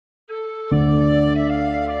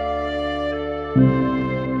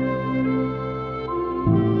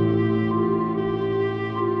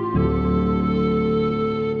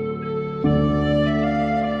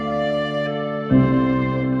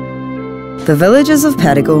The villages of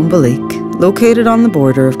Pettigo and Belleek, located on the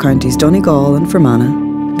border of counties Donegal and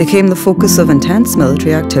Fermanagh, became the focus of intense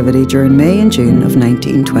military activity during May and June of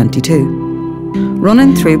 1922.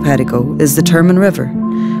 Running through Pettigo is the Termon River,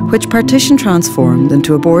 which partition transformed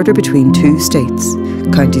into a border between two states,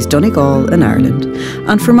 counties Donegal in Ireland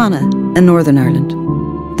and Fermanagh in Northern Ireland.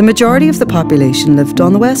 The majority of the population lived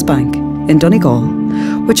on the West Bank, in Donegal,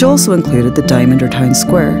 which also included the Diamond or Town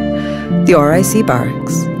Square, the RIC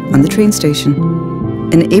barracks and the train station.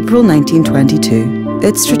 In April 1922,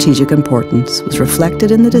 its strategic importance was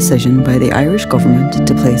reflected in the decision by the Irish government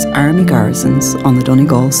to place army garrisons on the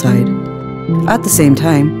Donegal side. At the same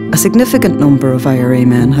time, a significant number of IRA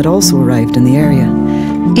men had also arrived in the area,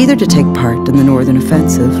 either to take part in the Northern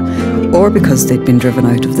Offensive or because they'd been driven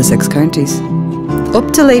out of the 6 counties.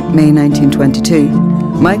 Up to late May 1922,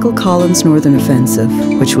 Michael Collins' Northern Offensive,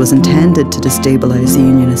 which was intended to destabilise the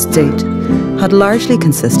Unionist state, had largely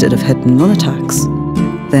consisted of hit-and-run attacks.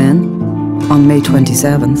 Then, on May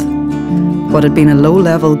 27th, what had been a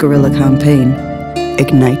low-level guerrilla campaign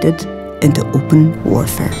ignited into open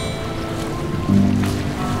warfare.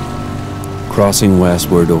 Crossing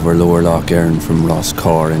westward over Lower Lough Erne from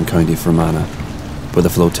Roscoe in County Fermanagh, with a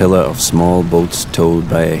flotilla of small boats towed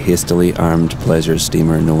by a hastily armed pleasure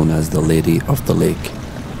steamer known as the Lady of the Lake.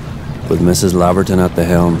 With Mrs. Laverton at the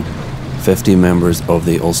helm, 50 members of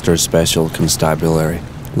the Ulster Special Constabulary,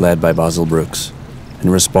 led by Basil Brooks, in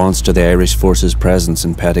response to the Irish forces' presence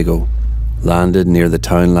in Pettigo, landed near the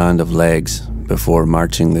townland of Legs before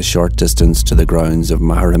marching the short distance to the grounds of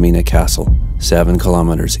Maharamina Castle, 7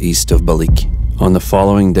 kilometres east of Belleek. On the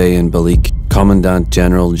following day in Belleek, Commandant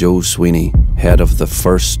General Joe Sweeney, head of the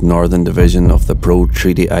 1st Northern Division of the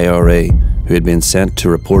pro-treaty IRA, who had been sent to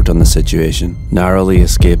report on the situation, narrowly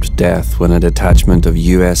escaped death when a detachment of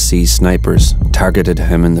USC snipers targeted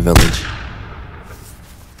him in the village.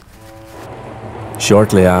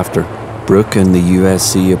 Shortly after, Brooke and the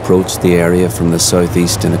USC approached the area from the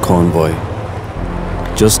southeast in a convoy.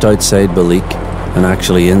 Just outside Belleek, and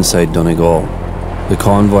actually inside Donegal, the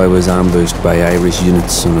convoy was ambushed by Irish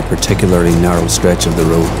units on a particularly narrow stretch of the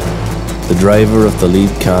road. The driver of the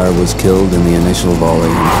lead car was killed in the initial volley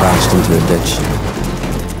and crashed into a ditch.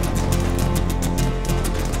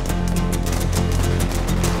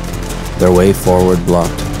 Their way forward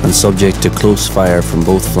blocked and subject to close fire from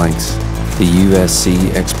both flanks, the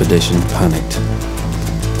USC expedition panicked.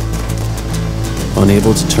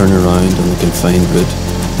 Unable to turn around on the confined route,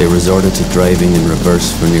 they resorted to driving in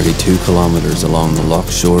reverse for nearly 2 kilometres along the Lough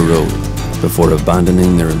Shore Road before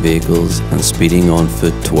abandoning their vehicles and speeding on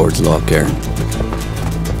foot towards Lough Erne,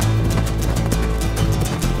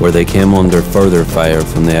 where they came under further fire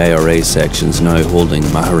from the IRA sections now holding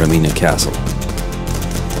Maharamina Castle.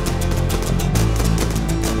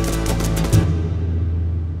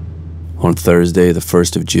 On Thursday, the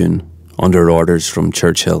 1st of June, under orders from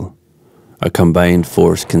Churchill, a combined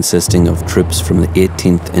force consisting of troops from the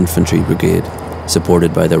 18th Infantry Brigade,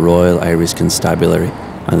 supported by the Royal Irish Constabulary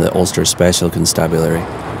and the Ulster Special Constabulary,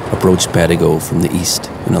 approached Pettigo from the east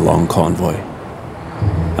in a long convoy.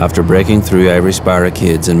 After breaking through Irish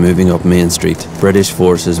barricades and moving up Main Street, British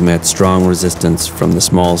forces met strong resistance from the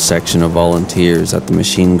small section of volunteers at the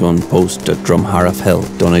machine gun post at Drumharrif Hill,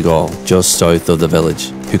 Donegal, just south of the village,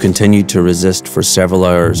 who continued to resist for several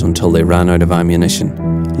hours until they ran out of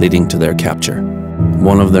ammunition, leading to their capture.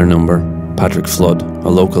 One of their number, Patrick Flood, a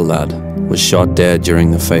local lad, was shot dead during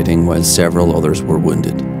the fighting while several others were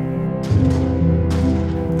wounded.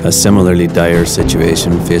 A similarly dire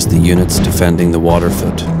situation faced the units defending the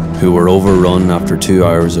Waterfoot, who were overrun after 2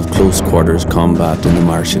 hours of close quarters combat in the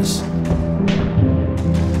marshes.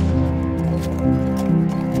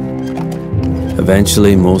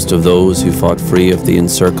 Eventually, most of those who fought free of the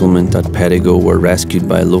encirclement at Pettigo were rescued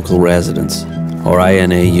by local residents, or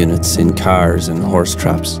INA units in cars and horse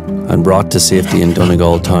traps, and brought to safety in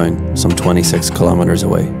Donegal town, some 26 kilometres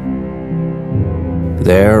away.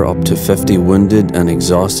 There, up to 50 wounded and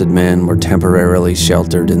exhausted men were temporarily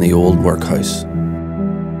sheltered in the old workhouse.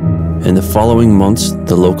 In the following months,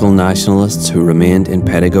 the local nationalists who remained in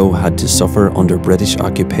Pettigo had to suffer under British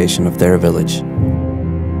occupation of their village.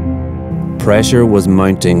 Pressure was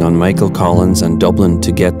mounting on Michael Collins and Dublin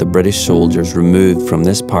to get the British soldiers removed from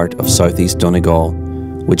this part of southeast Donegal,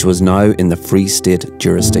 which was now in the Free State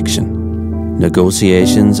jurisdiction.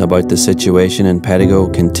 Negotiations about the situation in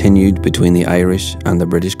Pettigo continued between the Irish and the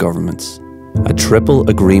British governments. A triple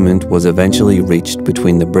agreement was eventually reached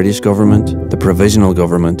between the British government, the Provisional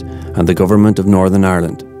Government and the Government of Northern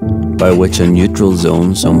Ireland, by which a neutral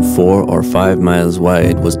zone some 4 or 5 miles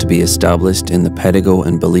wide was to be established in the Pettigo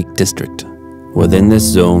and Belleek district. Within this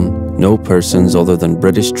zone, no persons other than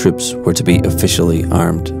British troops were to be officially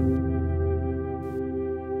armed.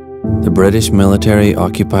 The British military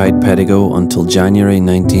occupied Pettigo until January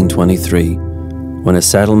 1923, when a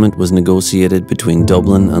settlement was negotiated between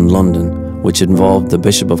Dublin and London, which involved the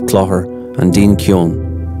Bishop of Clogher and Dean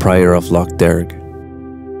Keown, Prior of Lough Derg.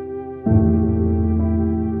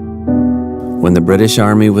 When the British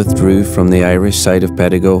Army withdrew from the Irish side of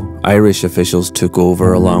Pettigo, Irish officials took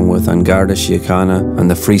over along with An Garda Síochána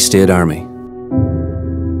and the Free State Army.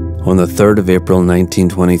 On the 3rd of April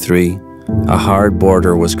 1923, a hard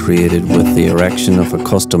border was created with the erection of a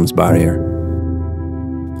customs barrier.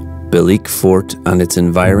 Belleek Fort and its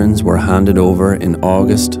environs were handed over in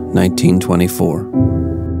August 1924.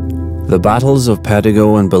 The battles of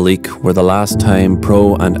Pettigo and Belleek were the last time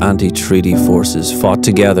pro- and anti-treaty forces fought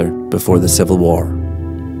together before the Civil War.